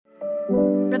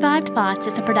Revived Thoughts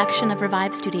is a production of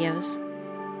Revive Studios.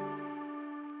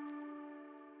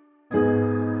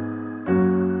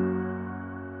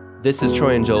 This is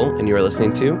Troy and Joel, and you are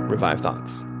listening to Revive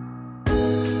Thoughts.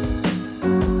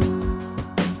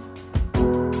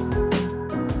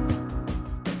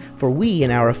 For we in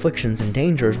our afflictions and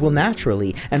dangers will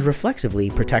naturally and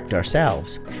reflexively protect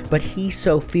ourselves. But he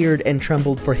so feared and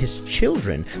trembled for his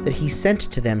children that he sent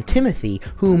to them Timothy,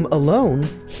 whom alone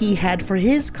he had for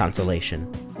his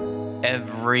consolation.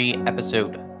 Every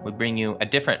episode, we bring you a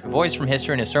different voice from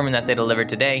history and a sermon that they delivered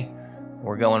today.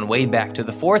 We're going way back to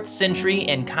the 4th century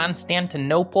in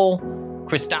Constantinople.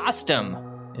 Chrysostom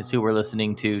is who we're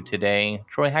listening to today.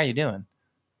 Troy, how are you doing?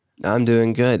 I'm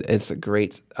doing good. It's a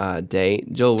great day.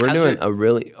 Joel, we're doing a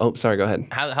really... Oh, sorry, go ahead.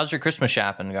 How's your Christmas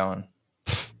shopping going?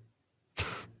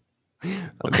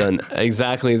 I've done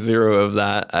exactly 0 of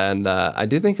that. And I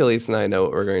do think Elise and I know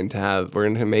what we're going to have. We're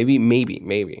going to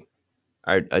maybe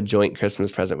a joint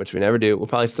Christmas present, which we never do. We'll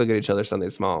probably still get each other something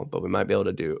small, but we might be able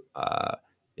to do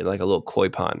like a little koi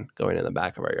pond going in the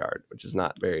back of our yard, which is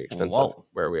not very expensive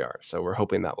where we are. So we're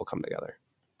hoping that will come together.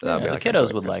 Yeah, the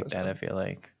kiddos would like that, I feel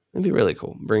like. It'd be really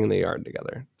cool, bringing the yard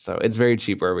together. So it's very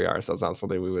cheap where we are, so it's not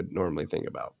something we would normally think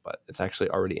about, but it's actually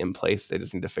already in place. They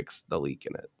just need to fix the leak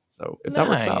in it. So if that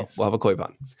works out, we'll have a koi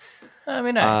pond. That'd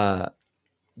be nice.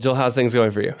 Joel, how's things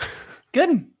going for you?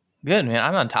 Good, man.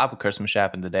 I'm on top of Christmas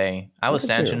shopping today. I was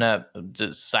snatching up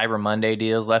just Cyber Monday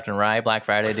deals left and right, Black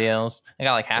Friday deals. I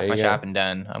got like half my shopping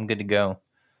done. I'm good to go.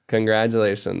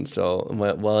 Congratulations, Joel.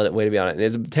 Well, way to be on it.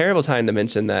 It's a terrible time to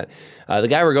mention that the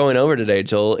guy we're going over today,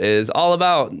 Joel, is all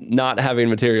about not having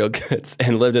material goods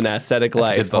and lived an ascetic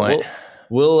life. A good point. But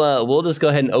we'll just go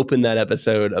ahead and open that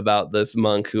episode about this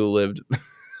monk who lived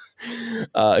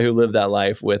that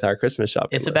life with our Christmas shopping.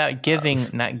 It's about giving,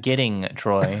 not getting,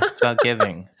 Troy. It's about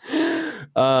giving.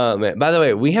 Man. By the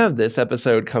way, we have this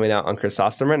episode coming out on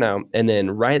Chrysostom right now, and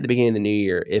then right at the beginning of the new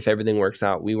year, if everything works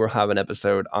out, we will have an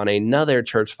episode on another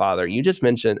church father. You just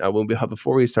mentioned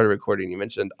before we started recording, you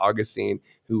mentioned Augustine,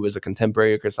 who was a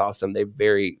contemporary of Chrysostom. They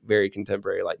very, very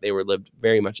contemporary, like they were lived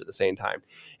very much at the same time.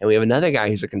 And we have another guy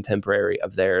who's a contemporary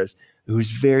of theirs,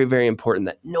 who's very, very important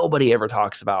that nobody ever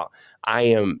talks about. I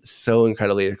am so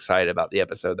incredibly excited about the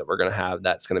episode that we're going to have.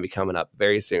 That's going to be coming up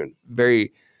very soon.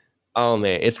 Oh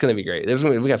man, it's going to be great.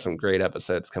 We got some great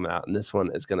episodes coming out, and this one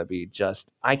is going to be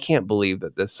I can't believe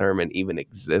that this sermon even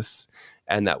exists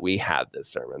and that we have this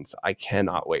sermon. So I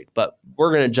cannot wait. But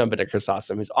we're going to jump into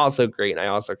Chrysostom, who's also great, and I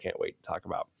also can't wait to talk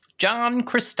about. John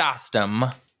Chrysostom,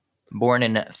 born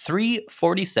in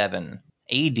 347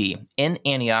 AD in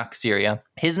Antioch, Syria.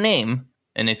 His name,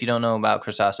 and if you don't know about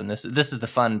Chrysostom, this is the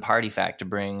fun party fact to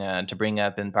bring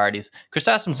up in parties.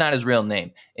 Chrysostom's not his real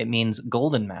name. It means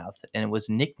golden mouth, and it was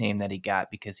a nickname that he got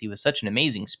because he was such an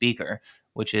amazing speaker,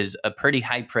 which is a pretty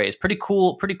high praise, pretty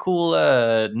cool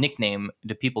nickname.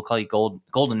 Do people call you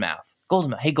golden mouth?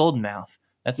 Hey, golden mouth.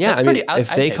 That's pretty,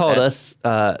 if they called us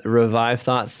Revive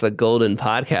Thoughts, the golden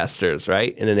podcasters,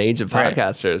 right? In an age of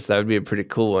podcasters, That would be a pretty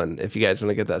cool one. If you guys want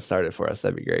to get that started for us,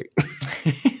 that'd be great.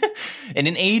 In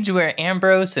an age where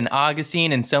Ambrose and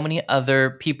Augustine and so many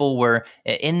other people were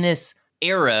in this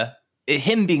era,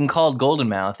 him being called Golden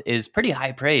Mouth is pretty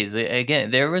high praise.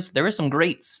 Again, there was some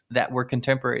greats that were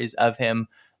contemporaries of him,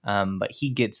 but he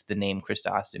gets the name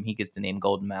Chrysostom. He gets the name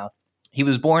Golden Mouth. He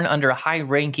was born under a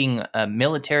high-ranking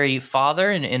military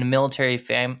father in a military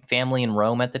family in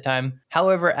Rome at the time.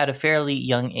 However, at a fairly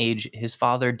young age, his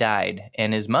father died,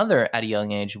 and his mother at a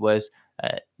young age was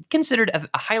considered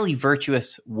a highly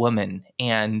virtuous woman,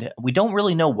 and we don't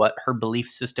really know what her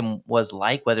belief system was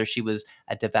like, whether she was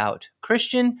a devout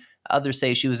Christian. Others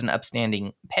say she was an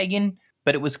upstanding pagan,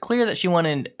 but it was clear that she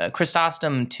wanted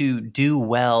Chrysostom to do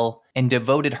well and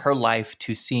devoted her life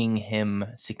to seeing him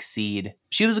succeed.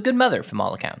 She was a good mother from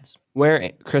all accounts.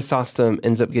 Where Chrysostom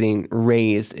ends up getting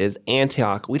raised is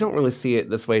Antioch. We don't really see it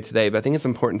this way today, but I think it's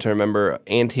important to remember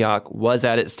Antioch was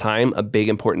at its time a big,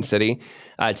 important city.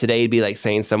 Today, it'd be like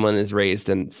saying someone is raised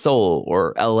in Seoul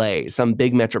or LA, some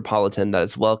big metropolitan that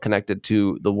is well connected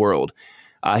to the world.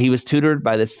 He was tutored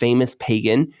by this famous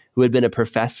pagan who had been a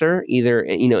professor either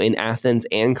in Athens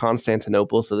and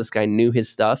Constantinople. So this guy knew his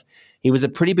stuff. He was a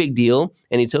pretty big deal,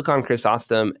 and he took on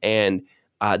Chrysostom, and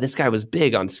this guy was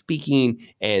big on speaking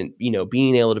and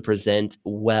being able to present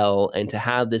well and to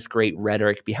have this great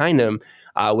rhetoric behind him,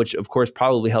 which of course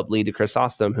probably helped lead to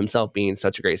Chrysostom himself being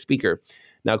such a great speaker.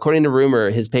 Now, according to rumor,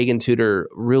 his pagan tutor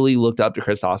really looked up to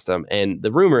Chrysostom, and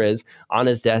the rumor is, on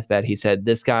his deathbed, he said,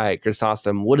 "This guy,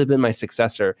 Chrysostom, would have been my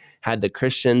successor had the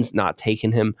Christians not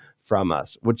taken him from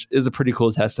us," which is a pretty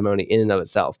cool testimony in and of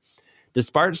itself.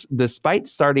 Despite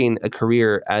starting a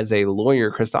career as a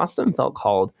lawyer, Chrysostom felt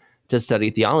called to study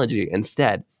theology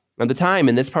instead. At the time,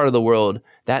 in this part of the world,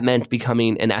 that meant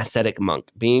becoming an ascetic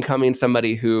monk, becoming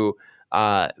somebody who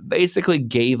basically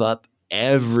gave up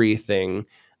everything,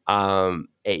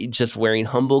 just wearing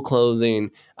humble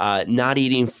clothing, not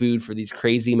eating food for these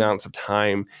crazy amounts of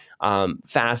time,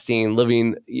 fasting,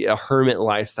 living a hermit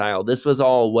lifestyle. This was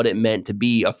all what it meant to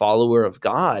be a follower of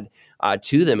God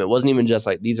to them. It wasn't even just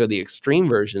like these are the extreme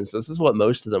versions. This is what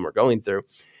most of them are going through.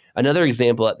 Another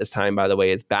example at this time, by the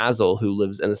way, is Basil, who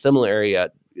lives in a similar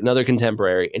area, another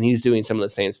contemporary, and he's doing some of the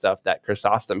same stuff that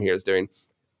Chrysostom here is doing.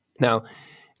 Now,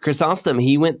 Chrysostom,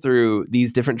 he went through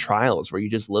these different trials where you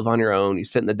just live on your own, you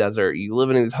sit in the desert, you live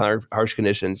in these harsh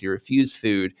conditions, you refuse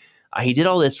food. He did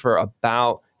all this for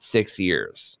about 6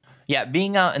 years. Yeah,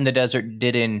 being out in the desert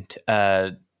didn't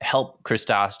help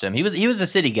Chrysostom. He was a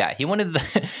city guy. He wanted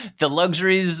the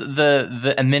luxuries,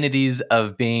 the amenities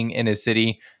of being in a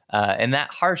city, and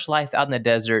that harsh life out in the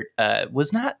desert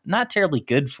was not terribly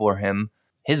good for him.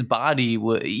 His body,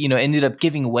 ended up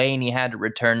giving way, and he had to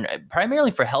return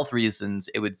primarily for health reasons.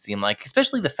 It would seem like,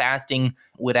 especially the fasting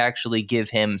would actually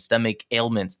give him stomach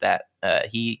ailments that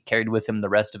he carried with him the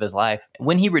rest of his life.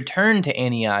 When he returned to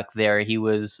Antioch, there he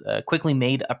was quickly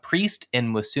made a priest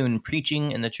and was soon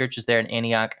preaching in the churches there in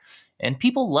Antioch. And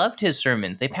people loved his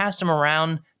sermons. They passed him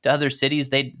around to other cities.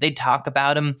 They'd talk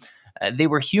about him. They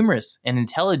were humorous and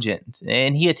intelligent,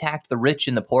 and he attacked the rich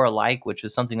and the poor alike, which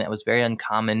was something that was very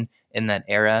uncommon in that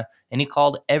era. And he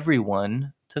called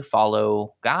everyone to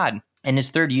follow God. In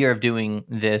his third year of doing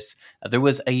this, there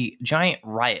was a giant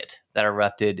riot that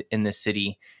erupted in the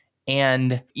city.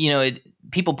 And,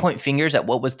 people point fingers at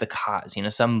what was the cause.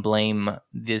 Some blame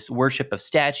this worship of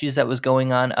statues that was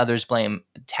going on. Others blame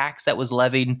tax that was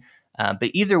levied.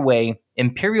 But either way,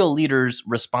 imperial leaders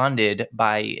responded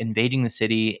by invading the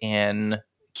city and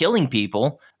killing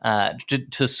people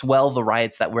to swell the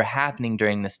riots that were happening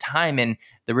during this time. And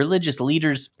the religious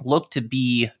leaders looked to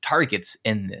be targets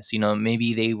in this.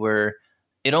 Maybe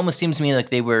it almost seems to me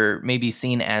like they were maybe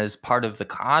seen as part of the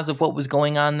cause of what was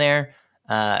going on there.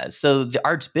 So the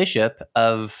Archbishop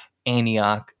of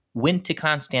Antioch went to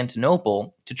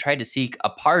Constantinople to try to seek a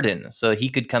pardon so he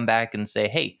could come back and say,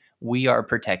 hey, we are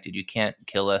protected. You can't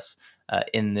kill us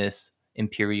in this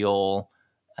imperial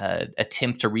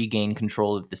attempt to regain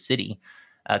control of the city,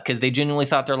 because they genuinely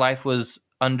thought their life was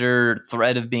under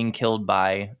threat of being killed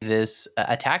by this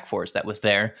attack force that was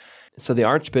there. So the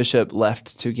archbishop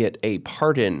left to get a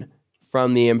pardon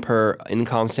from the emperor in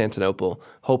Constantinople,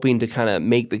 hoping to kind of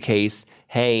make the case,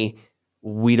 hey,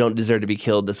 we don't deserve to be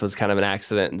killed. This was kind of an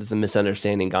accident. This is a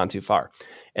misunderstanding gone too far.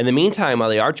 In the meantime,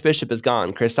 while the archbishop is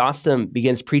gone, Chrysostom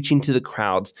begins preaching to the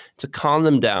crowds to calm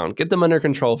them down, get them under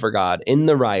control for God in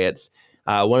the riots.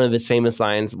 One of his famous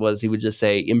lines was he would just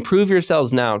say, improve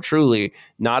yourselves now, truly,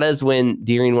 not as when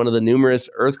during one of the numerous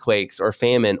earthquakes or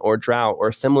famine or drought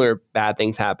or similar bad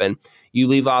things happen, you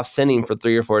leave off sinning for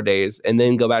 3 or 4 days and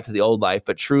then go back to the old life,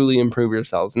 but truly improve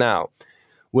yourselves now.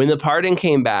 When the pardon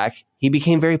came back, he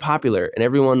became very popular and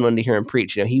everyone wanted to hear him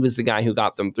preach. He was the guy who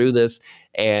got them through this,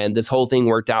 and this whole thing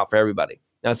worked out for everybody.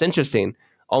 Now, it's interesting.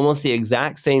 Almost the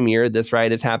exact same year this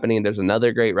riot is happening, there's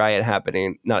another great riot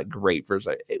happening. Not great,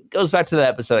 it goes back to that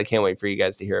episode I can't wait for you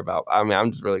guys to hear about.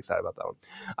 I'm just really excited about that one.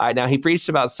 All right, now he preached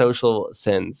about social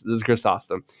sins. This is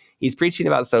Chrysostom. He's preaching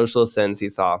about social sins he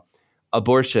saw.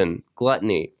 Abortion,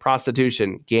 gluttony,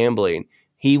 prostitution, gambling.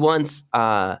 He once...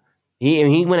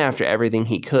 He went after everything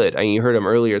he could. You heard him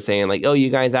earlier saying, like, oh, you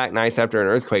guys act nice after an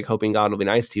earthquake, hoping God will be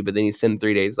nice to you, but then you sin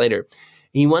 3 days later.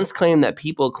 He once claimed that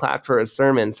people clapped for his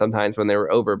sermons sometimes when they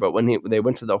were over, but when they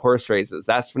went to the horse races,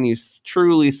 that's when you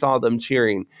truly saw them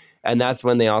cheering, and that's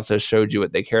when they also showed you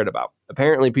what they cared about.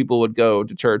 Apparently, people would go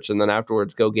to church and then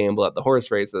afterwards go gamble at the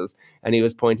horse races, and he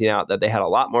was pointing out that they had a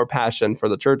lot more passion for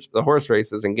the horse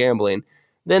races and gambling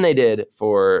than they did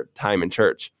for time in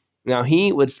church. Now,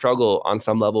 he would struggle on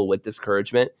some level with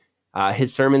discouragement.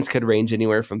 His sermons could range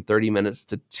anywhere from 30 minutes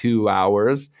to 2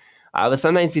 hours. But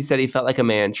sometimes he said he felt like a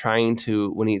man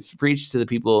when he preached to the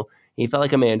people, he felt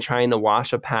like a man trying to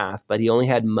wash a path, but he only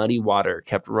had muddy water,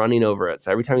 kept running over it.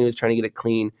 So every time he was trying to get it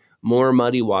clean, more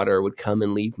muddy water would come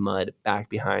and leave mud back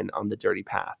behind on the dirty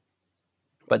path.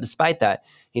 But despite that,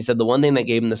 he said the one thing that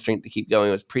gave him the strength to keep going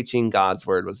was preaching God's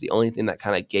word was the only thing that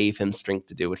kind of gave him strength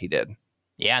to do what he did.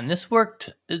 Yeah, and this worked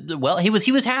well. He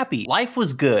was happy. Life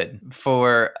was good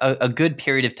for a good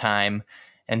period of time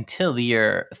until the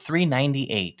year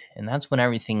 398, and that's when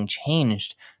everything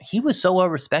changed. He was so well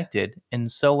respected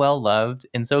and so well loved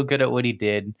and so good at what he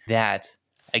did that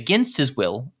Against his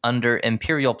will, under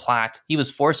imperial plot, he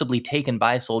was forcibly taken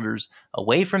by soldiers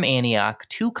away from Antioch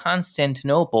to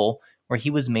Constantinople, where he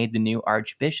was made the new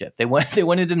archbishop. They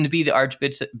wanted him to be the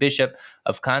archbishop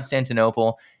of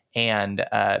Constantinople, and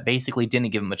basically didn't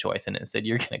give him a choice, and it said,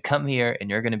 you're going to come here and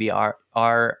you're going to be our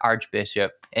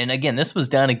archbishop. And again, this was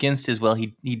done against his will. He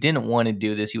didn't want to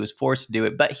do this. He was forced to do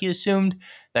it, but he assumed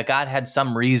that God had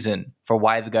some reason for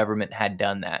why the government had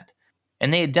done that.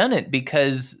 And they had done it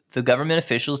because the government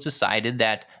officials decided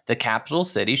that the capital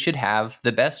city should have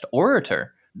the best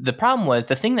orator. The problem was,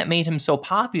 the thing that made him so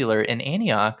popular in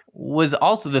Antioch was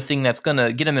also the thing that's going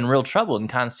to get him in real trouble in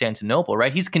Constantinople,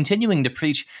 right? He's continuing to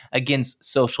preach against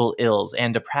social ills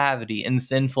and depravity and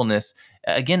sinfulness,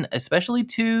 again, especially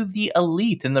to the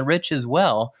elite and the rich as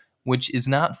well, which is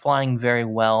not flying very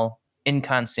well in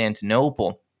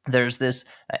Constantinople. There's this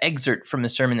excerpt from a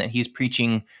sermon that he's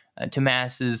preaching to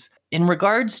masses in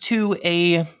regards to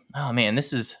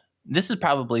this is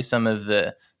probably some of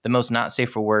the most not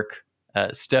safe for work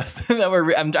stuff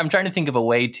that I'm trying to think of a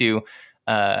way to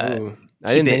I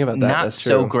didn't think about that. Not That's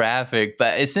so true. graphic,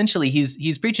 but essentially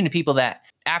he's preaching to people that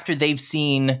after they've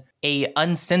seen a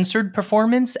uncensored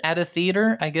performance at a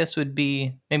theater, I guess would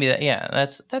be maybe that. Yeah,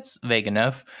 that's vague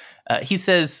enough. He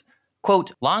says,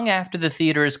 quote, long after the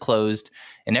theater is closed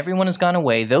and everyone has gone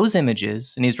away, those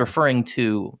images, and he's referring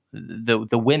to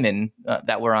the women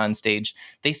that were on stage,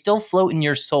 they still float in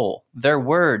your soul. Their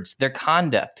words, their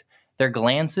conduct, their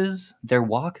glances, their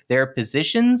walk, their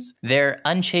positions, their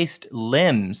unchaste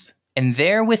limbs. And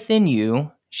there within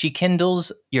you, she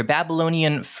kindles your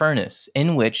Babylonian furnace,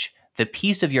 in which the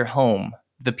peace of your home,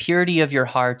 the purity of your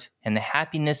heart, and the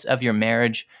happiness of your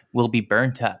marriage will be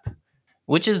burnt up.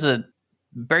 Which is a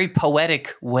very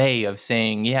poetic way of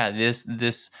saying, yeah,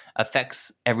 this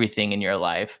affects everything in your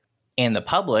life. And the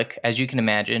public, as you can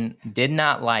imagine, did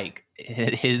not like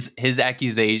his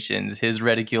accusations, his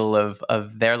ridicule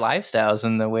of their lifestyles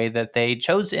and the way that they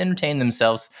chose to entertain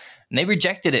themselves. And they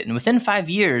rejected it. And within 5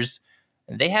 years,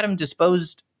 they had him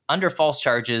disposed under false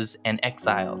charges and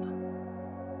exiled.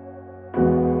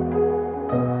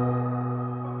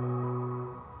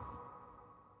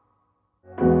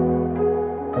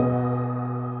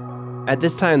 At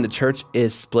this time, the church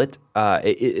is split.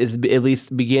 It is at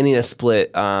least beginning a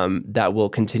split that will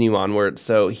continue onward.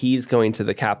 So he's going to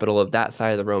the capital of that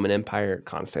side of the Roman Empire,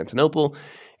 Constantinople,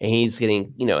 and he's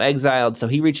getting, exiled. So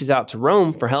he reaches out to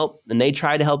Rome for help, and they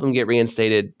try to help him get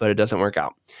reinstated, but it doesn't work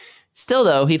out. Still,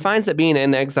 though, he finds that being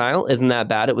in exile isn't that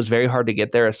bad. It was very hard to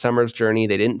get there, a summer's journey.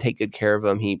 They didn't take good care of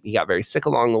him. He got very sick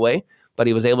along the way, but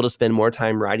he was able to spend more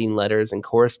time writing letters and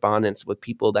correspondence with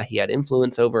people that he had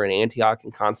influence over in Antioch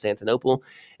and Constantinople,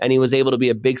 and he was able to be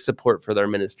a big support for their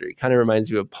ministry. Kind of reminds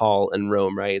you of Paul in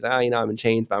Rome, right? I'm in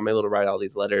chains, but I'm able to write all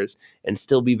these letters and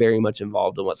still be very much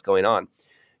involved in what's going on.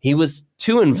 He was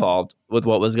too involved with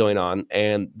what was going on,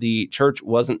 and the church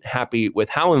wasn't happy with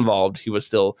how involved he was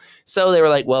still. So they were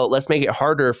like, well, let's make it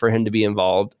harder for him to be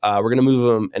involved. We're going to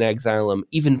move him and exile him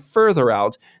even further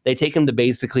out. They take him to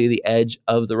basically the edge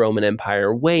of the Roman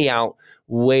Empire, way out,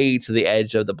 way to the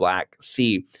edge of the Black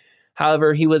Sea.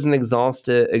 However, he was an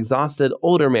exhausted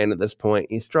older man at this point.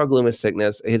 He's struggling with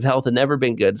sickness. His health had never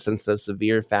been good since the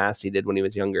severe fast he did when he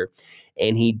was younger,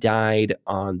 and he died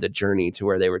on the journey to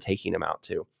where they were taking him out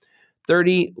to.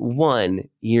 31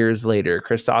 years later,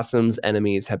 Chrysostom's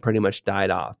enemies had pretty much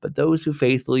died off, but those who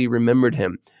faithfully remembered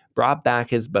him brought back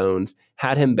his bones,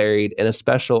 had him buried in a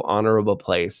special honorable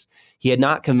place. He had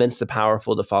not convinced the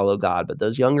powerful to follow God, but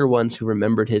those younger ones who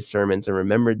remembered his sermons and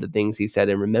remembered the things he said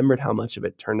and remembered how much of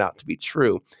it turned out to be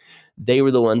true, they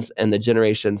were the ones and the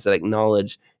generations that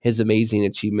acknowledged his amazing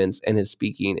achievements and his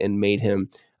speaking and made him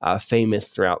famous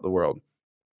throughout the world.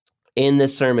 In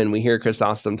this sermon, we hear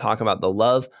Chrysostom talk about the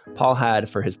love Paul had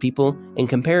for his people and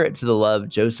compare it to the love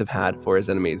Joseph had for his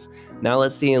enemies. Now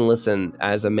let's see and listen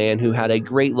as a man who had a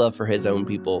great love for his own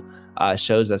people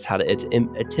shows us how to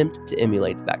attempt to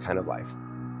emulate that kind of life.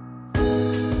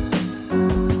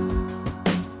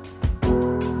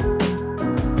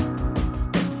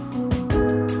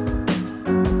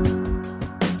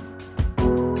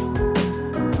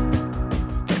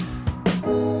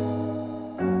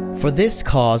 For this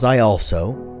cause I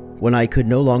also, when I could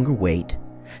no longer wait,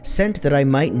 sent that I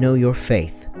might know your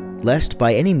faith, lest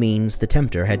by any means the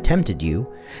tempter had tempted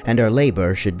you, and our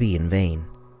labor should be in vain.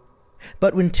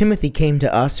 But when Timothy came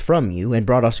to us from you, and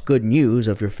brought us good news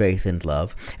of your faith and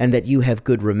love, and that you have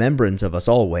good remembrance of us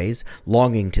always,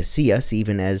 longing to see us,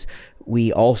 even as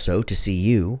we also to see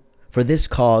you, for this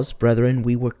cause, brethren,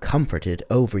 we were comforted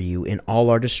over you in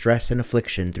all our distress and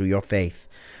affliction through your faith.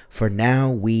 For now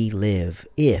we live,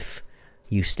 if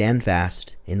you stand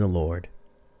fast in the Lord.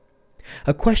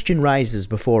 A question rises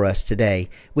before us today,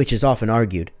 which is often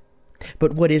argued.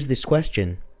 But what is this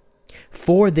question?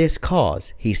 For this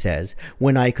cause, he says,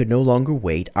 when I could no longer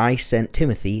wait, I sent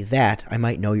Timothy that I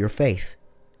might know your faith.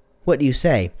 What do you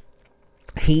say?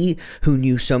 He who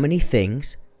knew so many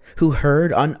things, who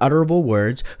heard unutterable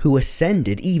words, who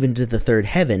ascended even to the third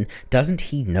heaven, doesn't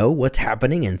he know what's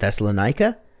happening in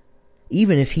Thessalonica?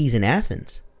 Even if he's in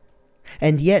Athens.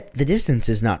 And yet the distance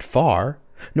is not far,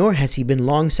 nor has he been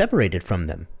long separated from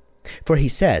them. For he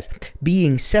says,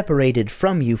 being separated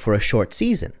from you for a short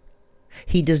season.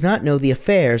 He does not know the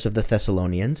affairs of the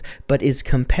Thessalonians, but is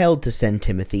compelled to send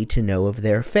Timothy to know of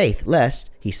their faith,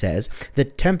 lest, he says, the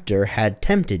tempter had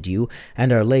tempted you,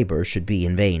 and our labor should be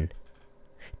in vain.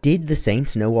 Did the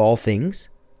saints know all things?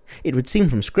 It would seem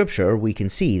from Scripture we can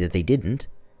see that they didn't.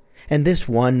 And this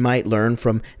one might learn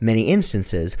from many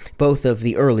instances, both of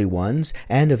the early ones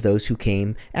and of those who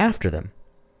came after them.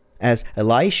 As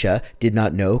Elisha did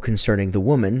not know concerning the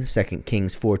woman, 2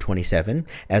 Kings 4:27,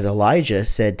 as Elijah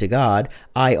said to God,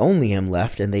 I only am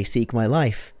left, and they seek my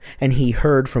life. And he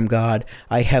heard from God,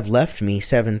 I have left me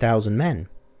 7,000 men.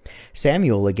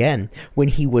 Samuel again, when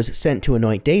he was sent to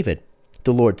anoint David,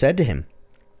 the Lord said to him,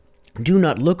 do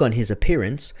not look on his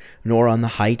appearance, nor on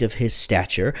the height of his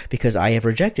stature, because I have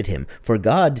rejected him. For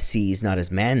God sees not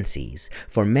as man sees.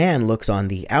 For man looks on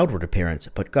the outward appearance,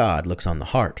 but God looks on the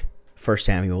heart. 1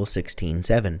 Samuel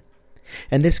 16:7.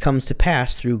 And this comes to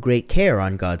pass through great care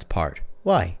on God's part.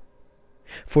 Why?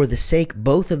 For the sake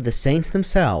both of the saints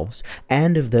themselves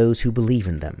and of those who believe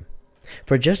in them.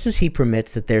 For just as he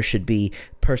permits that there should be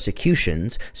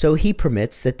persecutions, so he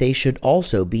permits that they should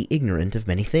also be ignorant of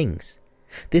many things.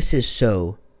 This is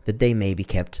so that they may be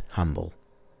kept humble.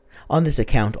 On this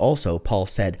account also Paul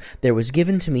said, there was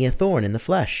given to me a thorn in the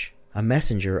flesh, a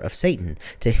messenger of Satan,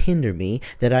 to hinder me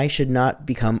that I should not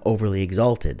become overly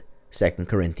exalted. 2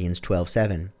 Corinthians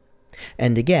 12:7.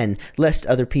 And again, lest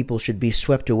other people should be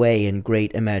swept away in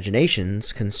great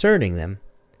imaginations concerning them.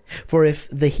 For if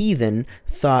the heathen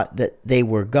thought that they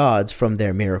were gods from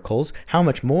their miracles, how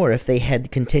much more if they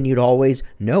had continued always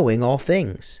knowing all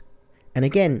things? And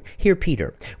again, hear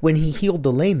Peter, when he healed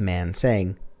the lame man,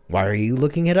 saying, why are you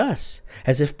looking at us,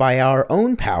 as if by our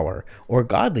own power or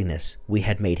godliness we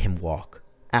had made him walk?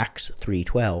 Acts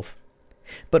 3:12.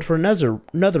 But for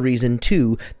another reason,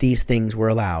 too, these things were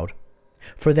allowed.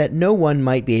 For that no one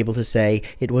might be able to say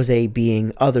it was a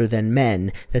being other than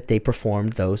men that they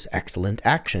performed those excellent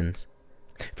actions.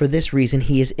 For this reason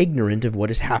he is ignorant of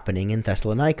what is happening in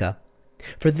Thessalonica.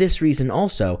 For this reason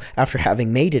also, after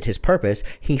having made it his purpose,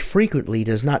 he frequently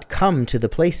does not come to the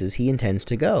places he intends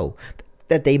to go,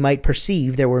 that they might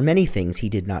perceive there were many things he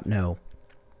did not know.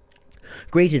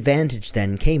 Great advantage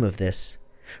then came of this.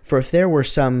 For if there were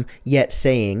some yet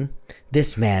saying,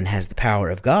 this man has the power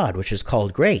of God, which is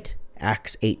called great,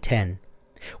 Acts 8:10.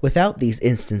 Without these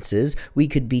instances, we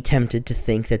could be tempted to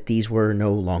think that these were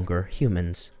no longer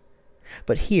humans.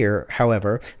 But here,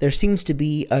 however, there seems to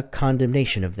be a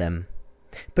condemnation of them.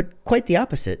 But quite the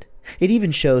opposite. It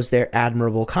even shows their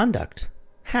admirable conduct.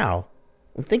 How?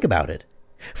 Well, think about it.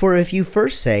 For if you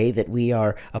first say that we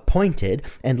are appointed,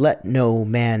 and let no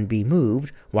man be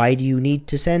moved, why do you need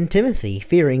to send Timothy,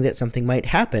 fearing that something might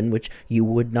happen which you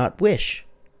would not wish?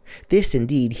 This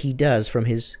indeed he does from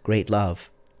his great love.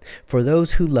 For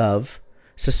those who love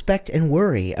suspect and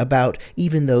worry about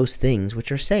even those things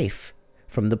which are safe,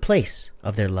 from the place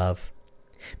of their love.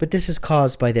 But this is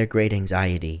caused by their great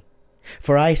anxiety.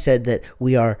 For I said that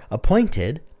we are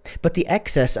appointed, but the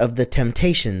excess of the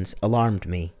temptations alarmed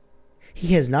me.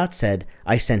 He has not said,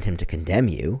 I sent him to condemn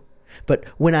you, but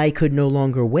when I could no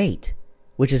longer wait,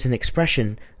 which is an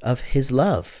expression of his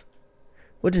love.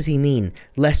 What does he mean,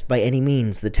 lest by any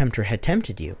means the tempter had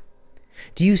tempted you?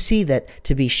 Do you see that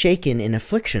to be shaken in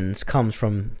afflictions comes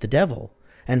from the devil,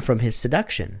 and from his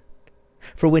seduction?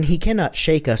 For when he cannot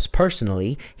shake us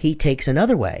personally, he takes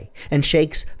another way, and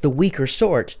shakes the weaker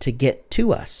sort to get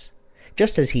to us,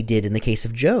 just as he did in the case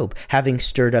of Job, having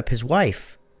stirred up his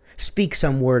wife. Speak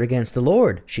some word against the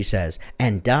Lord, she says,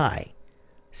 and die.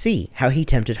 See how he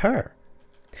tempted her.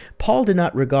 Paul did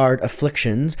not regard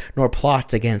afflictions nor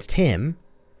plots against him.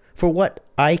 For what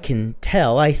I can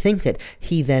tell, I think that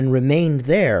he then remained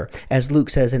there, as Luke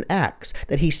says in Acts,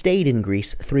 that he stayed in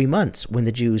Greece 3 months when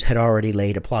the Jews had already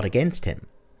laid a plot against him.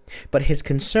 But his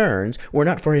concerns were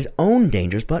not for his own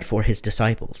dangers, but for his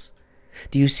disciples.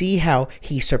 Do you see how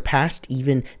he surpassed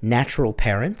even natural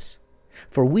parents?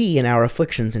 For we in our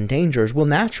afflictions and dangers will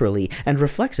naturally and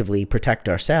reflexively protect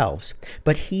ourselves.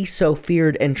 But he so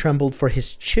feared and trembled for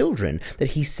his children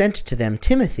that he sent to them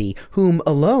Timothy, whom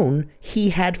alone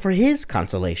he had for his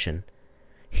consolation.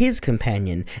 his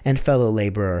companion and fellow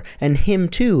laborer, and him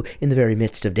too in the very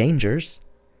midst of dangers.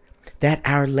 That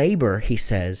our labor, he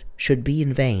says, should be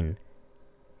in vain.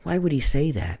 Why would he say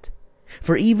that?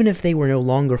 For even if they were no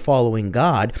longer following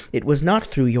God, it was not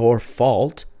through your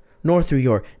fault, nor through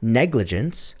your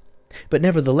negligence. But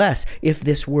nevertheless, if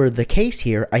this were the case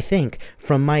here, I think,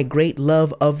 from my great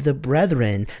love of the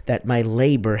brethren, that my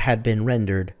labor had been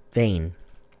rendered vain.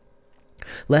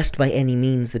 Lest by any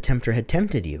means the tempter had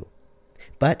tempted you.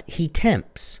 But he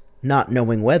tempts, not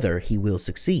knowing whether he will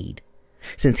succeed.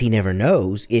 Since he never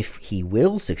knows if he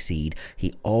will succeed,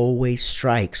 he always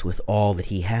strikes with all that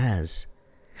he has.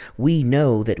 We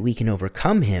know that we can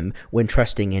overcome him when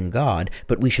trusting in God,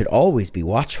 but we should always be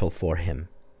watchful for him.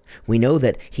 We know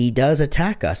that he does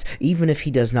attack us, even if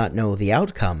he does not know the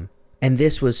outcome, and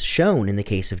this was shown in the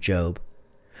case of Job.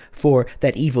 For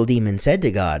that evil demon said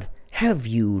to God, "Have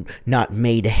you not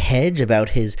made a hedge about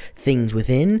his things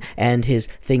within and his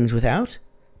things without?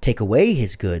 Take away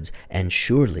his goods, and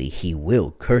surely he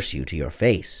will curse you to your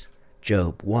face."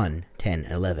 Job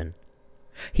 1:10-11.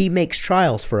 He makes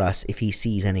trials for us if he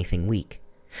sees anything weak.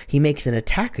 He makes an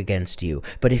attack against you,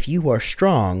 but if you are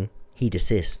strong, he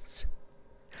desists.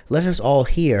 Let us all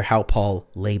hear how Paul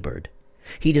labored.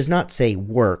 He does not say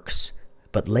works,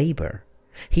 but labor.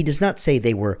 He does not say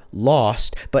they were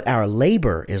lost, but our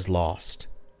labor is lost.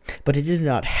 But it did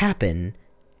not happen,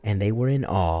 and they were in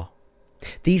awe.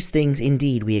 These things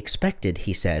indeed we expected,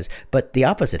 he says, but the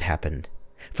opposite happened.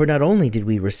 For not only did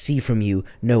we receive from you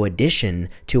no addition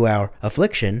to our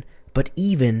affliction, but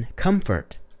even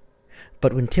comfort.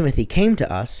 But when Timothy came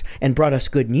to us and brought us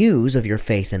good news of your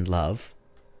faith and love,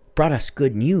 brought us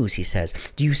good news, he says.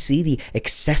 Do you see the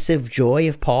excessive joy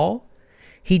of Paul?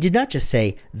 He did not just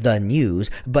say the news,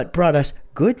 but brought us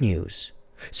good news.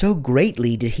 So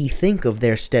greatly did he think of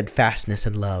their steadfastness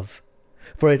and love.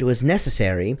 For it was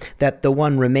necessary that the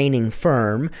one remaining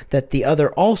firm, that the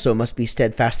other also must be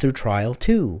steadfast through trial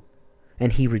too.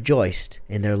 And he rejoiced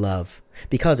in their love,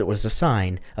 because it was a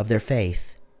sign of their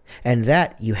faith. And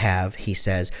that you have, he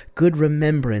says, good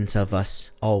remembrance of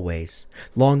us always,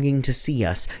 longing to see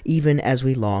us, even as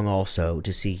we long also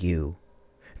to see you.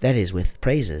 That is with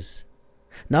praises.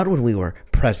 Not when we were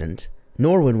present,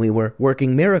 nor when we were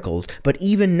working miracles, but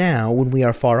even now when we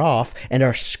are far off and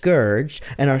are scourged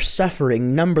and are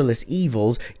suffering numberless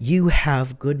evils, you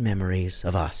have good memories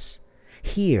of us.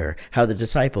 Hear how the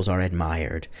disciples are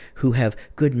admired, who have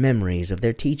good memories of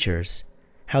their teachers,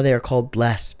 how they are called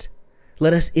blessed.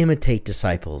 Let us imitate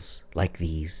disciples like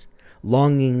these,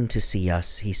 longing to see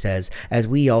us, he says, as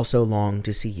we also long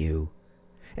to see you.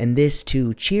 And this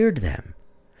too cheered them.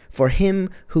 For him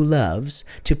who loves,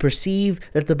 to perceive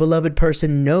that the beloved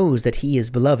person knows that he is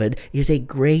beloved is a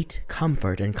great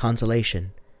comfort and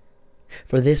consolation.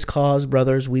 For this cause,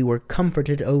 brothers, we were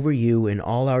comforted over you in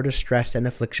all our distress and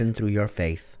affliction through your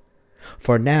faith.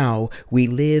 For now we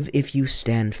live if you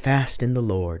stand fast in the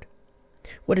Lord.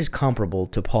 What is comparable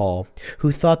to Paul,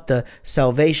 who thought the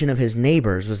salvation of his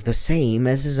neighbors was the same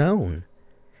as his own?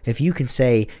 If you can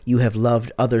say you have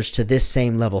loved others to this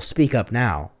same level, speak up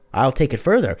now. I'll take it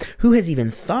further. Who has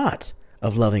even thought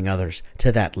of loving others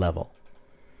to that level?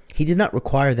 He did not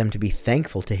require them to be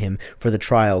thankful to him for the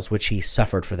trials which he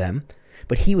suffered for them,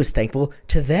 but he was thankful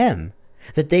to them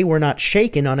that they were not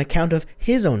shaken on account of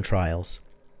his own trials.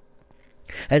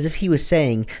 As if he was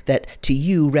saying that to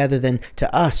you rather than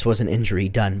to us was an injury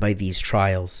done by these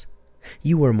trials.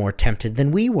 You were more tempted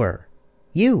than we were.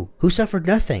 You, who suffered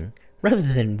nothing, rather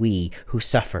than we who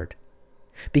suffered.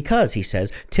 Because, he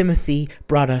says, Timothy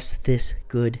brought us this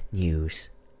good news.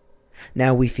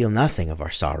 Now we feel nothing of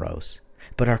our sorrows,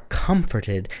 but are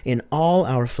comforted in all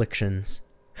our afflictions,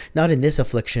 not in this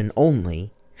affliction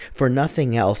only, for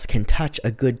nothing else can touch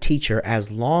a good teacher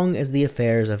as long as the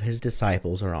affairs of his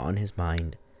disciples are on his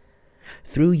mind.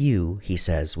 Through you, he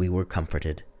says, we were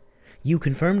comforted. You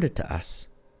confirmed it to us.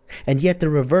 And yet the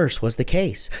reverse was the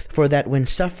case, for that when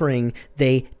suffering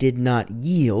they did not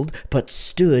yield, but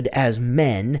stood as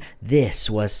men, this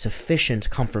was sufficient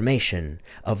confirmation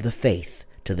of the faith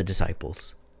to the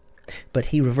disciples. But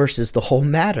he reverses the whole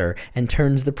matter and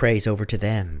turns the praise over to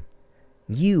them.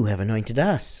 You have anointed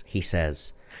us, he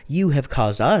says. You have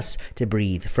caused us to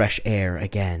breathe fresh air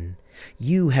again.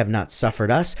 You have not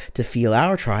suffered us to feel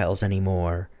our trials any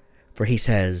more. For he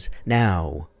says,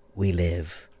 now we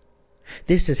live.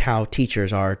 This is how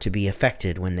teachers are to be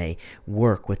affected when they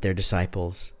work with their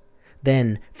disciples.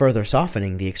 Then, further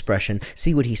softening the expression,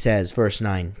 see what he says, verse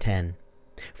 9-10.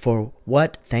 For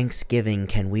what thanksgiving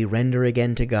can we render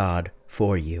again to God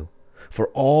for you, for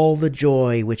all the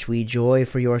joy which we joy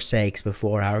for your sakes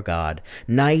before our God,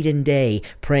 night and day,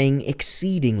 praying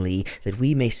exceedingly that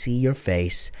we may see your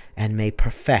face and may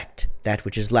perfect that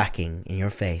which is lacking in your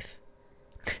faith.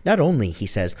 Not only, he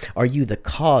says, are you the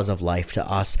cause of life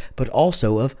to us, but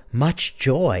also of much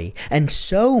joy, and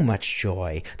so much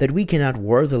joy that we cannot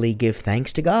worthily give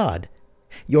thanks to God.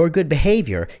 Your good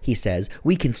behavior, he says,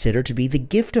 we consider to be the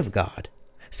gift of God.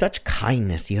 Such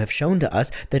kindness you have shown to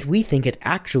us that we think it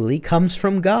actually comes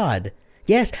from God.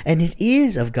 Yes, and it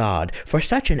is of God, for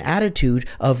such an attitude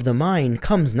of the mind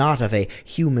comes not of a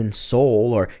human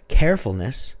soul or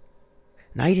carefulness.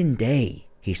 Night and day,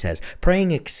 he says,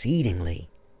 praying exceedingly.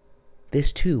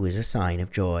 This too is a sign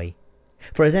of joy.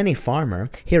 For as any farmer,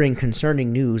 hearing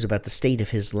concerning news about the state of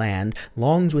his land,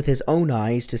 longs with his own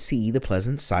eyes to see the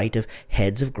pleasant sight of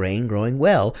heads of grain growing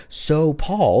well, so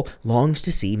Paul longs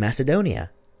to see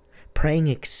Macedonia, praying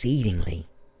exceedingly.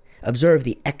 Observe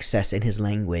the excess in his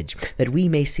language, that we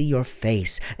may see your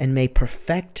face, and may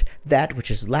perfect that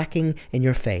which is lacking in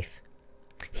your faith.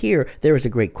 Here there is a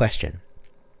great question.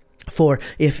 For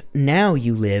if now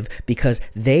you live because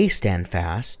they stand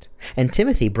fast, and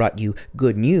Timothy brought you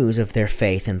good news of their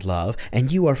faith and love,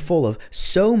 and you are full of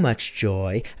so much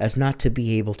joy as not to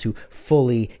be able to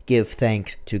fully give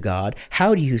thanks to God,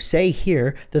 how do you say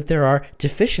here that there are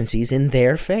deficiencies in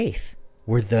their faith?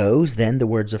 Were those then the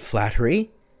words of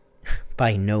flattery?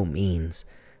 By no means,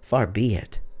 far be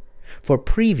it. For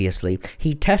previously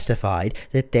he testified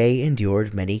that they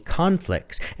endured many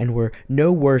conflicts, and were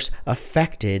no worse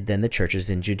affected than the churches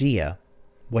in Judea.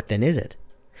 What then is it?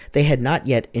 They had not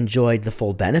yet enjoyed the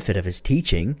full benefit of his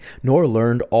teaching, nor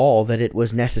learned all that it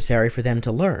was necessary for them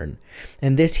to learn,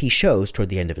 and this he shows toward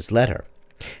the end of his letter.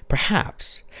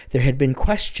 Perhaps there had been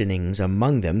questionings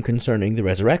among them concerning the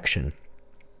resurrection.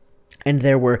 And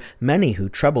there were many who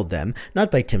troubled them,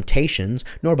 not by temptations,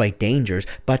 nor by dangers,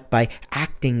 but by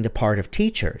acting the part of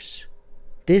teachers.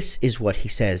 This is what he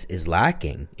says is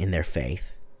lacking in their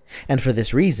faith. And for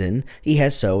this reason he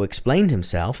has so explained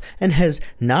himself, and has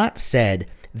not said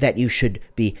that you should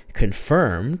be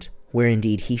confirmed, where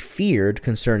indeed he feared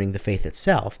concerning the faith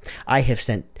itself. I have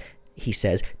sent, he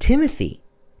says, Timothy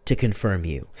to confirm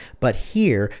you, but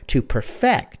here to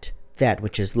perfect that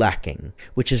which is lacking,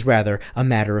 which is rather a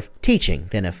matter of teaching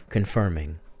than of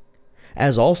confirming.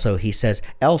 As also he says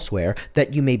elsewhere,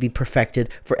 that you may be perfected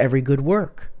for every good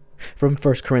work, from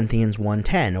 1 Corinthians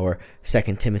 1:10 or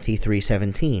 2 Timothy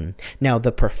 3:17. Now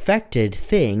the perfected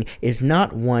thing is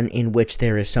not one in which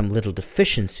there is some little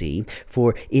deficiency,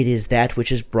 for it is that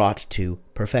which is brought to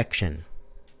perfection.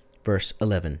 Verse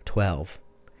 11-12.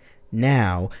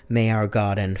 Now may our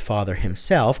God and Father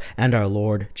himself and our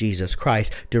Lord Jesus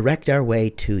Christ direct our way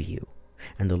to you,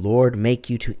 and the Lord make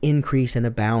you to increase and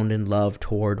abound in love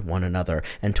toward one another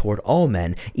and toward all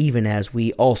men, even as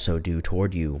we also do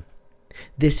toward you.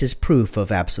 This is proof of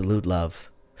absolute love,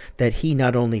 that he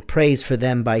not only prays for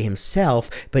them by himself,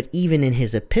 but even in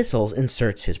his epistles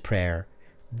inserts his prayer.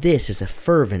 This is a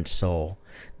fervent soul.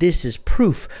 This is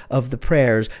proof of the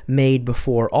prayers made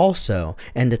before also,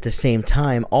 and at the same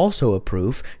time also a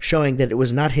proof showing that it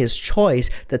was not his choice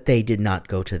that they did not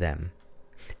go to them.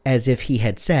 As if he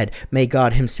had said, may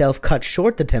God himself cut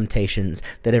short the temptations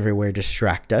that everywhere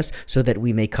distract us, so that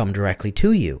we may come directly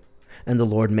to you, and the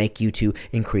Lord make you to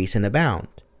increase and abound.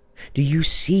 Do you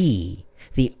see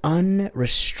the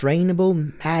unrestrainable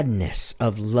madness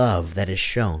of love that is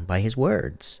shown by his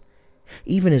words?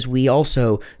 Even as we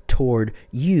also toward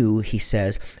you, he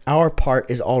says, our part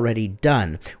is already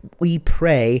done. We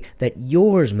pray that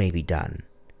yours may be done.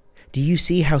 Do you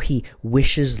see how he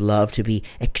wishes love to be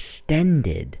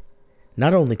extended,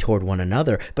 not only toward one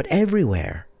another, but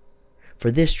everywhere? For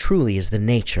this truly is the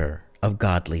nature of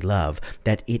godly love,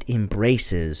 that it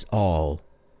embraces all.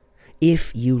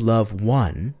 If you love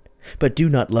one, but do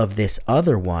not love this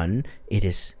other one, it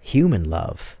is human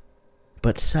love.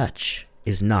 But such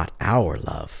is not our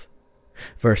love.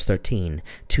 Verse 13,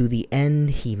 to the end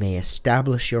he may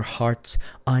establish your hearts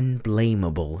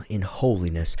unblameable in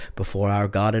holiness before our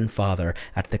God and Father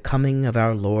at the coming of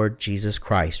our Lord Jesus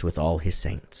Christ with all his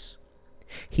saints.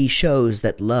 He shows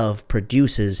that love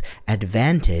produces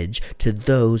advantage to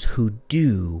those who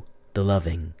do the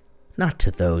loving, not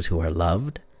to those who are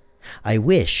loved. I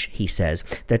wish, he says,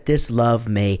 that this love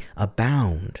may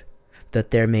abound,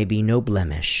 that there may be no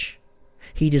blemish.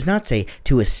 He does not say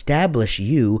to establish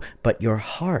you, but your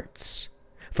hearts.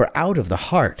 For out of the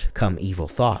heart come evil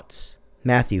thoughts.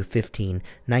 Matthew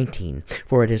 15:19.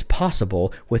 For it is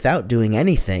possible, without doing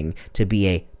anything, to be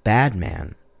a bad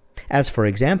man. As, for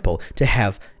example, to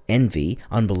have envy,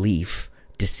 unbelief,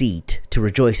 deceit, to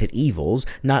rejoice at evils,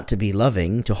 not to be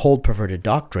loving, to hold perverted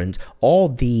doctrines, all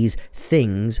these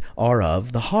things are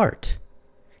of the heart.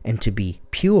 And to be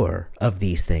pure of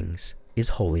these things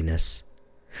is holiness.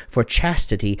 For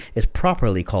chastity is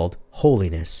properly called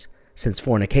holiness, since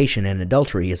fornication and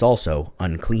adultery is also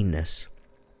uncleanness.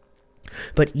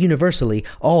 But universally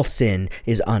all sin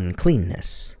is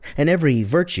uncleanness, and every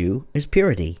virtue is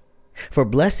purity. For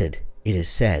blessed, it is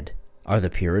said, are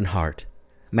the pure in heart.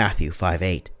 Matthew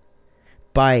 5:8.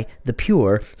 By the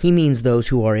pure, he means those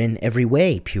who are in every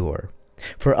way pure.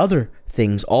 For other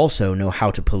things also know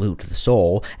how to pollute the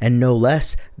soul, and no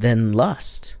less than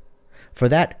lust. For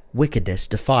that wickedness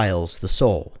defiles the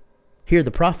soul. Hear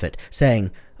the prophet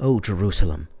saying, O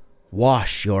Jerusalem,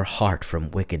 wash your heart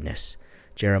from wickedness.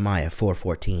 Jeremiah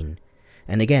 4:14.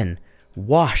 And again,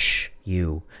 wash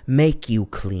you, make you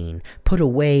clean, put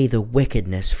away the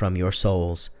wickedness from your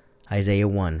souls. Isaiah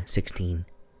 1:16.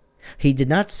 He did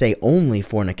not say only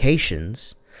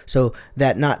fornications, so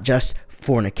that not just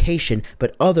fornication,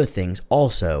 but other things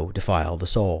also defile the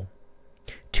soul.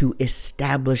 To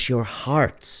establish your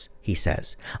hearts, he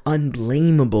says,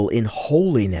 unblameable in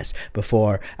holiness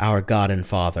before our God and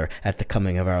Father at the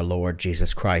coming of our Lord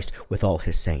Jesus Christ with all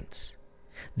his saints.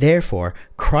 Therefore,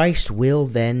 Christ will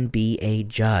then be a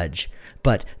judge,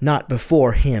 but not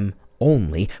before him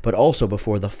only, but also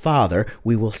before the Father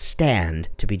we will stand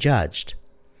to be judged.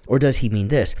 Or does he mean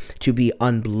this, to be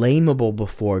unblameable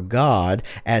before God,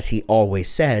 as he always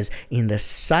says, in the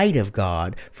sight of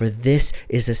God, for this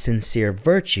is a sincere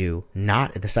virtue,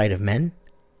 not in the sight of men?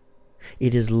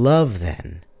 It is love,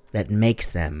 then, that makes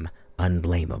them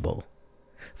unblameable,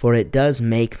 for it does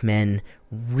make men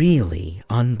really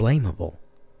unblameable.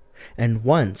 And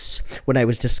once, when I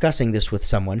was discussing this with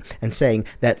someone and saying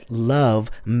that love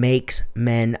makes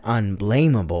men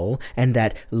unblameable, and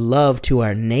that love to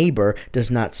our neighbor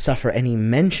does not suffer any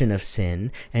mention of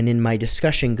sin, and in my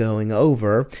discussion going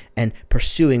over and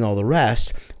pursuing all the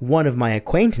rest, one of my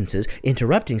acquaintances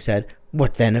interrupting said,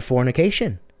 what then of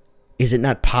fornication? Is it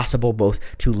not possible both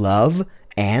to love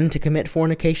and to commit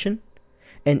fornication?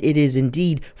 And it is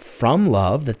indeed from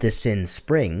love that this sin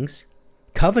springs.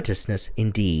 Covetousness,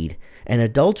 indeed, and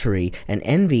adultery, and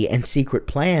envy, and secret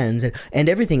plans, and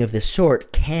everything of this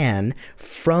sort can,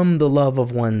 from the love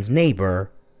of one's neighbor,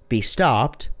 be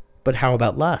stopped. But how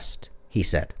about lust? He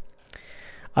said.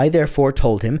 I therefore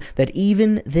told him that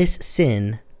even this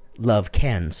sin love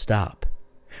can stop.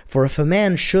 For if a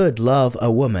man should love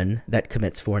a woman that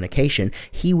commits fornication,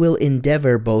 he will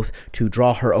endeavor both to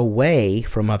draw her away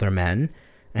from other men,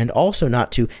 and also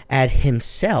not to add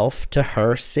himself to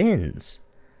her sins.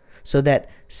 So that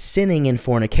sinning in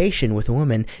fornication with a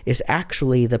woman is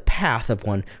actually the path of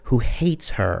one who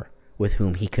hates her with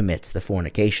whom he commits the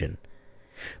fornication.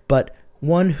 But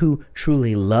one who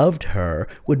truly loved her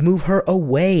would move her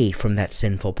away from that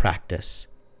sinful practice.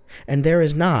 And there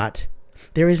is not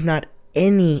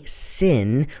any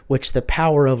sin which the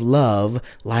power of love,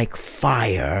 like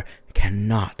fire,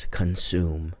 cannot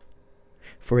consume.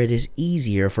 For it is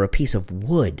easier for a piece of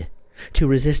wood to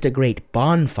resist a great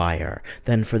bonfire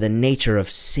than for the nature of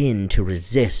sin to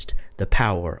resist the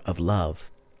power of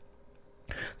love.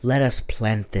 Let us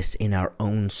plant this in our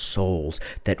own souls,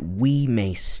 that we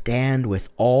may stand with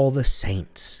all the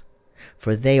saints,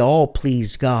 for they all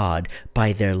pleased God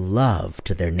by their love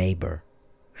to their neighbor.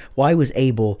 Why was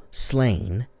Abel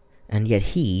slain, and yet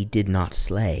he did not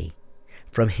slay?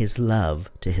 From his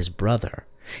love to his brother.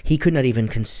 He could not even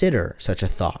consider such a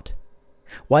thought.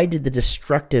 Why did the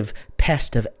destructive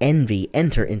pest of envy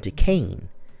enter into Cain?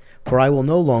 For I will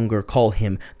no longer call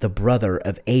him the brother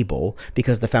of Abel,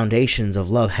 because the foundations of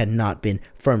love had not been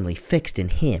firmly fixed in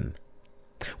him.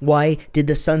 Why did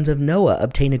the sons of Noah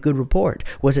obtain a good report?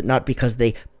 Was it not because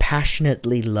they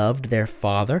passionately loved their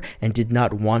father and did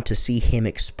not want to see him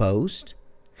exposed?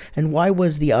 And why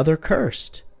was the other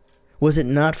cursed? Was it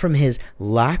not from his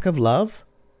lack of love?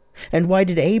 And why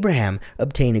did Abraham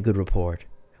obtain a good report?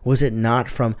 Was it not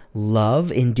from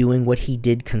love in doing what he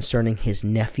did concerning his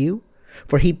nephew?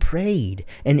 For he prayed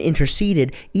and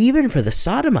interceded even for the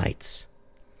Sodomites.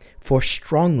 For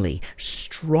strongly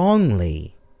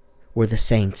were the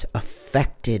saints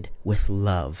affected with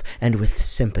love and with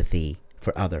sympathy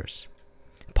for others.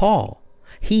 Paul,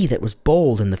 he that was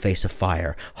bold in the face of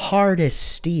fire, hard as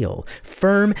steel,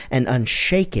 firm and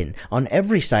unshaken, on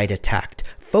every side attacked,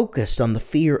 focused on the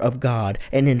fear of God,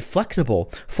 and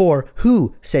inflexible. For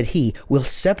who, said he, will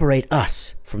separate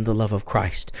us from the love of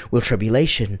Christ? Will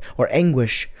tribulation, or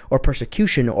anguish, or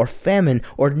persecution, or famine,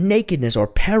 or nakedness, or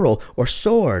peril, or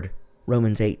sword?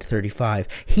 Romans 8:35.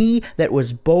 He that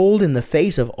was bold in the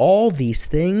face of all these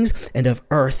things, and of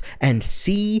earth and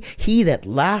sea, he that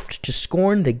laughed to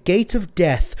scorn the gates of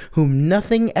death, whom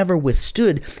nothing ever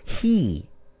withstood, he,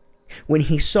 when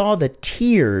he saw the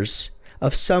tears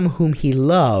of some whom he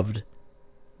loved,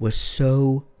 was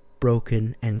so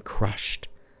broken and crushed,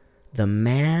 the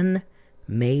man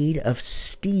made of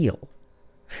steel,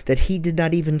 that he did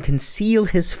not even conceal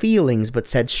his feelings, but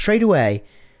said straightway,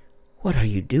 What are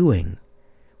you doing?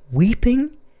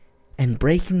 Weeping and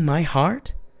breaking my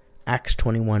heart? Acts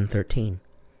 21:13.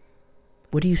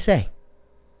 What do you say?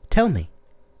 Tell me.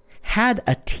 Had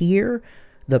a tear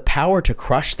the power to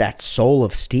crush that soul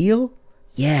of steel?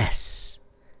 Yes,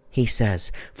 he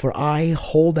says, for I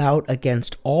hold out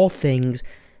against all things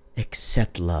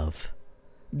except love.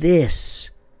 This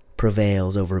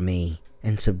prevails over me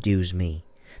and subdues me.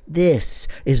 This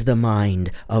is the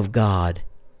mind of God.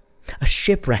 A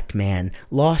shipwrecked man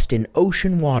lost in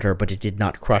ocean water, but it did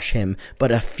not crush him,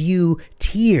 but a few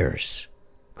tears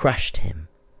crushed him.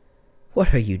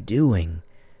 What are you doing?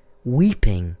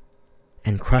 Weeping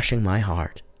and crushing my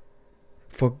heart.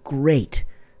 For great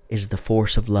is the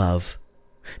force of love.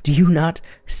 Do you not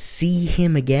see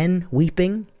him again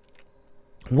weeping?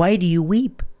 Why do you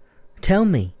weep? Tell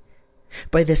me.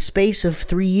 By the space of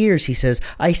 3 years, he says,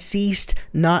 I ceased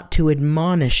not to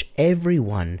admonish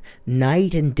everyone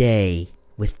night and day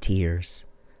with tears.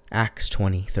 Acts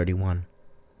 20:31.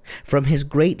 From his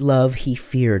great love he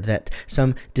feared that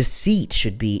some deceit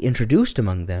should be introduced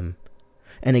among them.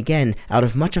 And again, out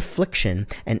of much affliction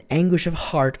and anguish of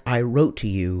heart, I wrote to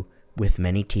you with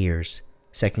many tears.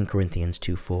 2 Corinthians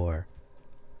 2:4.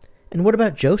 And what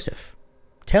about Joseph?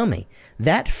 Tell me,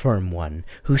 that firm one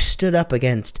who stood up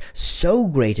against so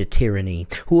great a tyranny,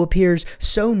 who appears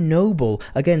so noble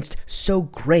against so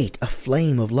great a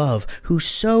flame of love, who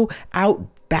so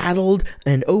outbattled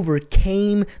and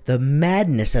overcame the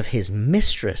madness of his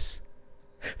mistress.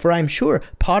 For I'm sure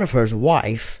Potiphar's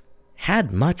wife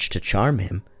had much to charm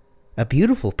him, a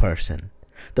beautiful person,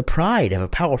 the pride of a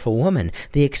powerful woman,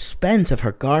 the expense of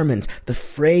her garments, the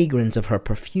fragrance of her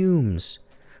perfumes.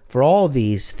 For all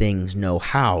these things know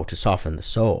how to soften the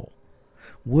soul.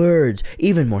 Words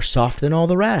even more soft than all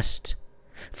the rest.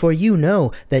 For you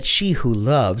know that she who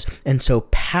loves, and so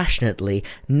passionately,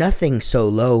 nothing so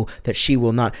low that she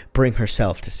will not bring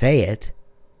herself to say it.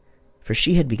 For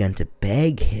she had begun to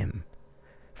beg him.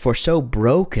 For so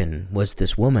broken was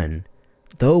this woman,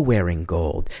 though wearing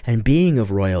gold, and being of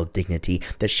royal dignity,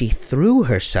 that she threw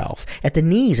herself at the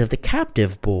knees of the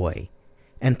captive boy.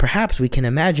 And perhaps we can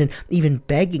imagine even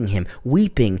begging him,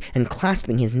 weeping and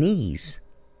clasping his knees.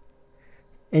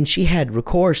 And she had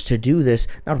recourse to do this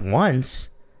not once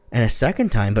and a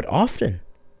second time, but often.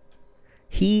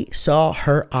 He saw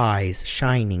her eyes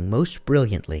shining most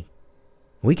brilliantly.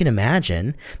 We can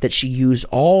imagine that she used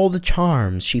all the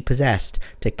charms she possessed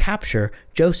to capture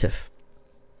Joseph,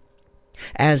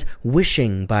 as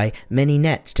wishing by many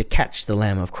nets to catch the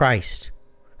Lamb of Christ.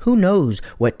 Who knows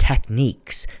what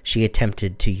techniques she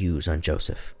attempted to use on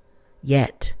Joseph?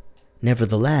 Yet,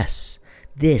 nevertheless,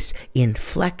 this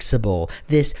inflexible,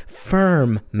 this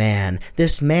firm man,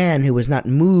 this man who was not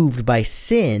moved by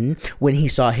sin when he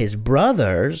saw his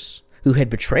brothers, who had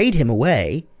betrayed him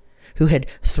away, who had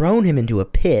thrown him into a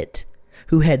pit,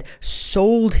 who had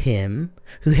sold him,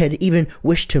 who had even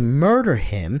wished to murder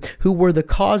him, who were the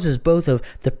causes both of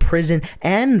the prison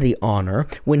and the honor,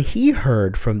 when he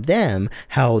heard from them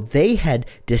how they had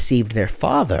deceived their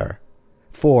father.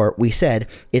 For, we said,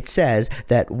 it says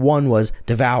that one was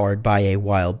devoured by a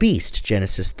wild beast,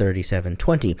 Genesis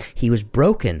 37:20. He was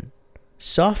broken,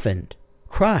 softened,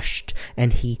 crushed,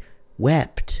 and he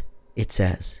wept, it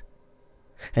says.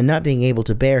 And not being able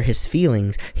to bear his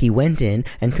feelings, he went in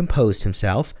and composed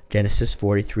himself, Genesis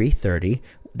 43:30,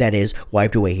 that is,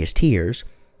 wiped away his tears.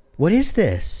 What is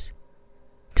this?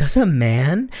 Does a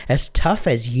man as tough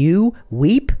as you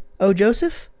weep, O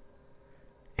Joseph?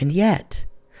 And yet,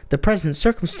 the present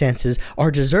circumstances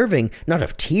are deserving not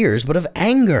of tears, but of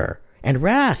anger, and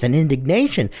wrath, and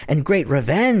indignation, and great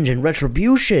revenge and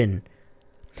retribution.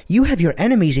 You have your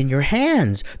enemies in your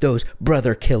hands, those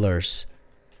brother killers.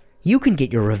 You can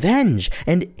get your revenge,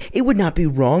 and it would not be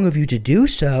wrong of you to do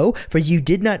so, for you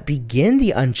did not begin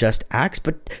the unjust acts,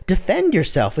 but defend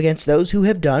yourself against those who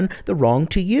have done the wrong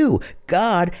to you.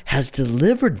 God has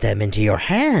delivered them into your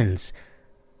hands.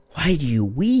 Why do you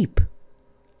weep?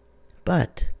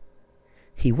 But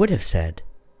he would have said,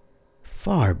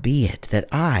 Far be it that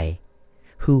I,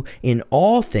 who in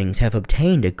all things have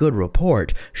obtained a good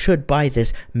report, should by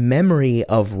this memory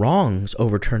of wrongs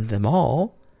overturn them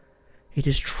all. It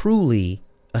is truly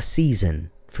a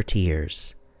season for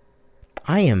tears.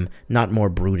 I am not more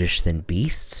brutish than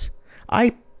beasts.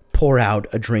 I pour out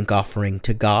a drink offering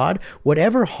to God.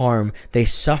 Whatever harm they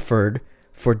suffered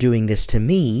for doing this to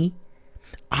me,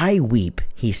 I weep,"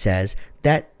 he says,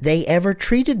 "that they ever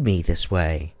treated me this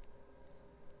way."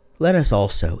 Let us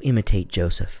also imitate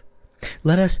Joseph.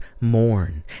 Let us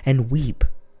mourn and weep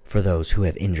for those who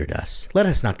have injured us. Let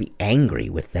us not be angry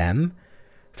with them,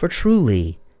 for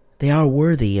truly they are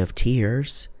worthy of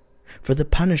tears, for the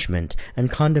punishment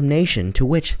and condemnation to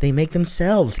which they make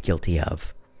themselves guilty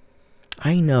of.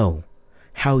 I know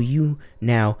how you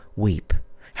now weep,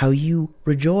 how you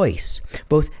rejoice,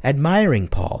 both admiring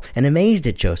Paul and amazed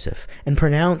at Joseph, and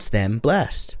pronounce them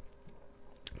blessed.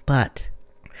 But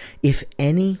if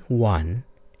any one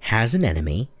has an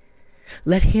enemy,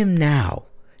 let him now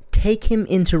take him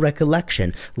into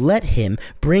recollection. Let him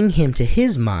bring him to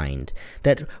his mind,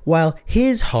 that while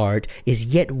his heart is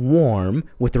yet warm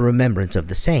with the remembrance of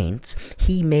the saints,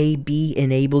 he may be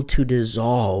enabled to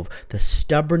dissolve the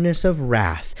stubbornness of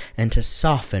wrath and to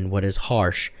soften what is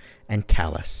harsh and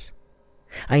callous.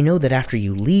 I know that after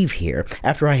you leave here,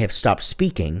 after I have stopped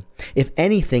speaking, if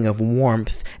anything of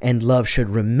warmth and love should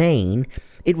remain,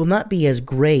 it will not be as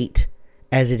great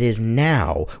as it is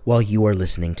now while you are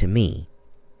listening to me.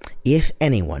 If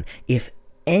anyone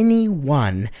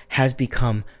has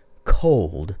become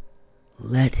cold,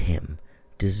 let him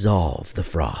dissolve the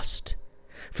frost.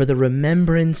 For the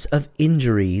remembrance of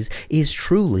injuries is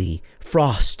truly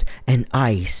frost and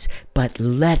ice. But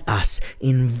let us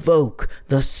invoke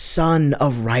the Son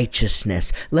of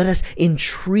Righteousness. Let us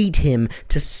entreat him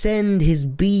to send his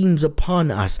beams upon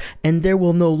us, and there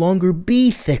will no longer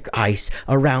be thick ice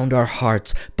around our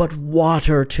hearts, but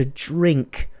water to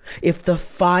drink. If the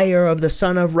fire of the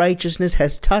Son of Righteousness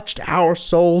has touched our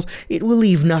souls, it will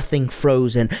leave nothing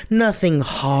frozen, nothing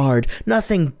hard,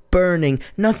 nothing burning,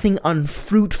 nothing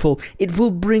unfruitful. It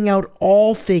will bring out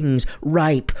all things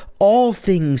ripe, all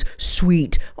things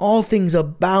sweet, all things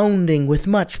abounding with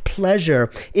much pleasure.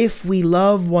 If we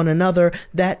love one another,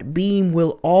 that beam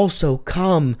will also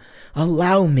come.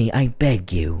 Allow me, I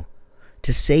beg you,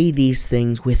 to say these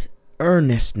things with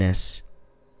earnestness,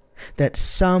 that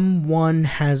someone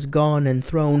has gone and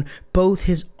thrown both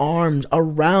his arms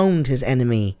around his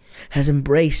enemy, has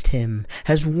embraced him,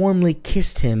 has warmly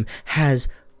kissed him, has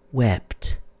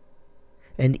wept.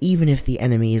 And even if the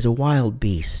enemy is a wild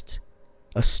beast,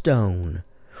 a stone,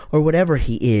 or whatever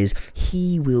he is,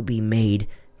 he will be made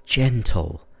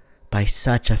gentle by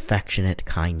such affectionate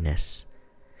kindness.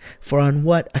 For on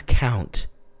what account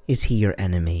is he your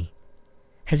enemy?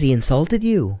 Has he insulted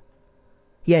you?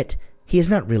 Yet he has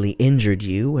not really injured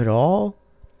you at all.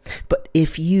 But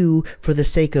if you, for the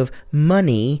sake of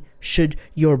money, should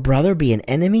your brother be an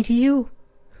enemy to you?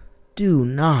 Do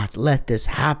not let this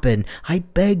happen, I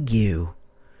beg you.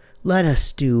 Let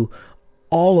us do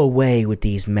all away with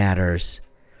these matters.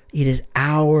 It is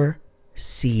our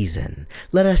season.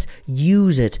 Let us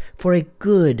use it for a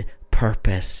good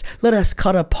purpose. Let us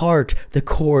cut apart the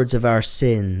cords of our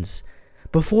sins.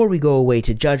 Before we go away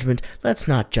to judgment, let's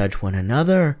not judge one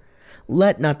another.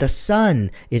 Let not the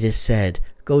sun, it is said,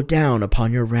 go down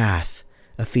upon your wrath.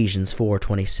 Ephesians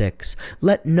 4:26.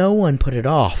 Let no one put it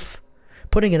off.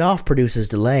 Putting it off produces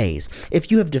delays.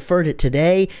 If you have deferred it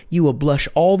today, you will blush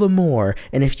all the more.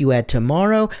 And if you add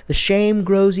tomorrow, the shame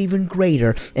grows even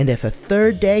greater. And if a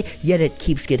third day, yet it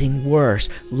keeps getting worse.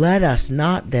 Let us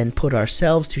not then put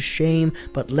ourselves to shame,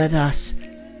 but let us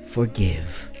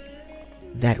forgive,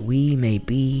 that we may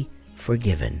be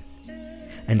forgiven.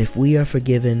 And if we are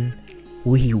forgiven,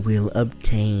 we will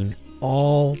obtain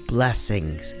all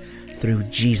blessings through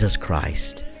Jesus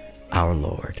Christ, our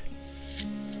Lord.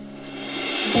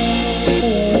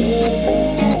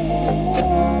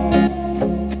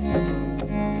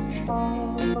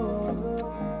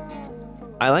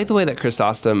 I like the way that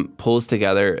Chrysostom pulls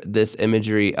together this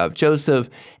imagery of Joseph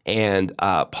and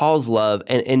Paul's love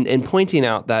and pointing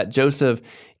out that Joseph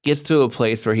gets to a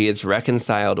place where he is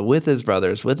reconciled with his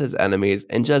brothers, with his enemies,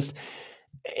 and just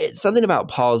it's something about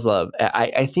Paul's love.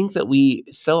 I think that we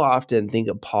so often think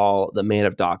of Paul, the man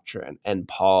of doctrine, and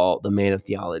Paul, the man of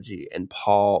theology, and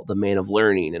Paul, the man of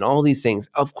learning, and all these things.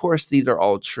 Of course, these are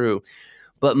all true.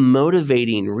 But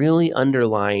motivating, really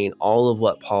underlying all of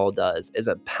what Paul does is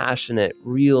a passionate,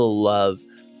 real love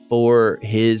for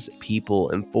his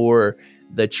people and for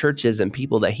the churches and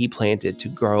people that he planted to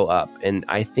grow up. And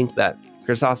I think that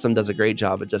Chrysostom does a great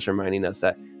job of just reminding us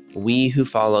that we who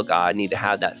follow God need to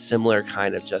have that similar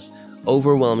kind of just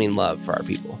overwhelming love for our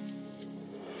people.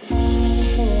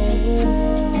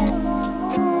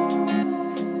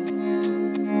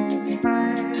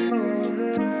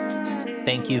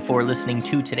 Thank you for listening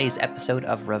to today's episode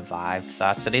of Revived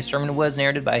Thoughts. Today's sermon was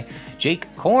narrated by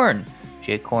Jake Korn.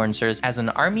 Jake Korn serves as an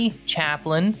Army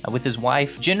chaplain with his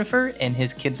wife, Jennifer, and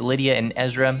his kids, Lydia and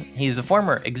Ezra. He's a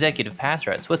former executive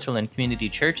pastor at Switzerland Community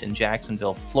Church in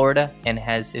Jacksonville, Florida, and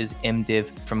has his MDiv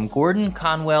from Gordon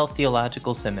Conwell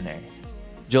Theological Seminary.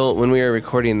 Joel, when we are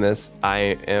recording this, I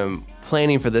am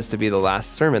planning for this to be the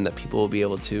last sermon that people will be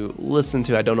able to listen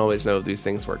to. I don't always know if these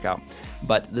things work out,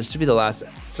 but this should be the last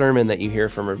sermon that you hear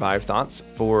from Revived Thoughts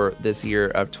for this year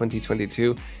of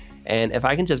 2022. And if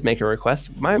I can just make a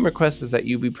request, my request is that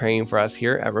you be praying for us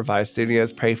here at Revive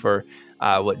Studios. Pray for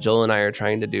what Joel and I are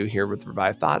trying to do here with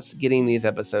Revived Thoughts, getting these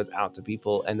episodes out to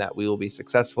people, and that we will be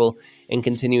successful in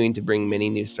continuing to bring many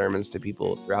new sermons to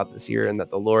people throughout this year, and that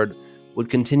the Lord would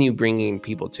continue bringing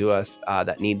people to us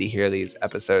that need to hear these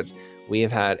episodes. We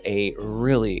have had a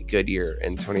really good year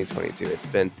in 2022. It's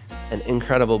been an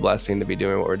incredible blessing to be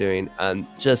doing what we're doing.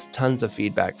 Just tons of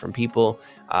feedback from people.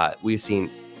 We've seen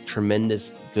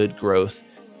tremendous good growth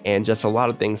and just a lot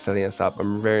of things setting us up.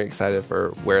 I'm very excited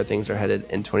for where things are headed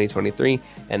in 2023.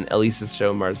 And Elisa's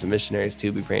show, Mars and Missionaries,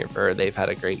 too, be praying for her. They've had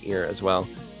a great year as well.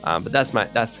 But that's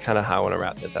kind of how I want to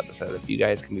wrap this episode. If you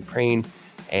guys can be praying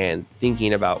and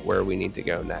thinking about where we need to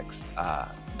go next,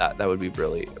 that would be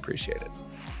really appreciated.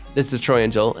 This is Troy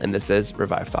and Joel, and this is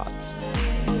Revive Thoughts.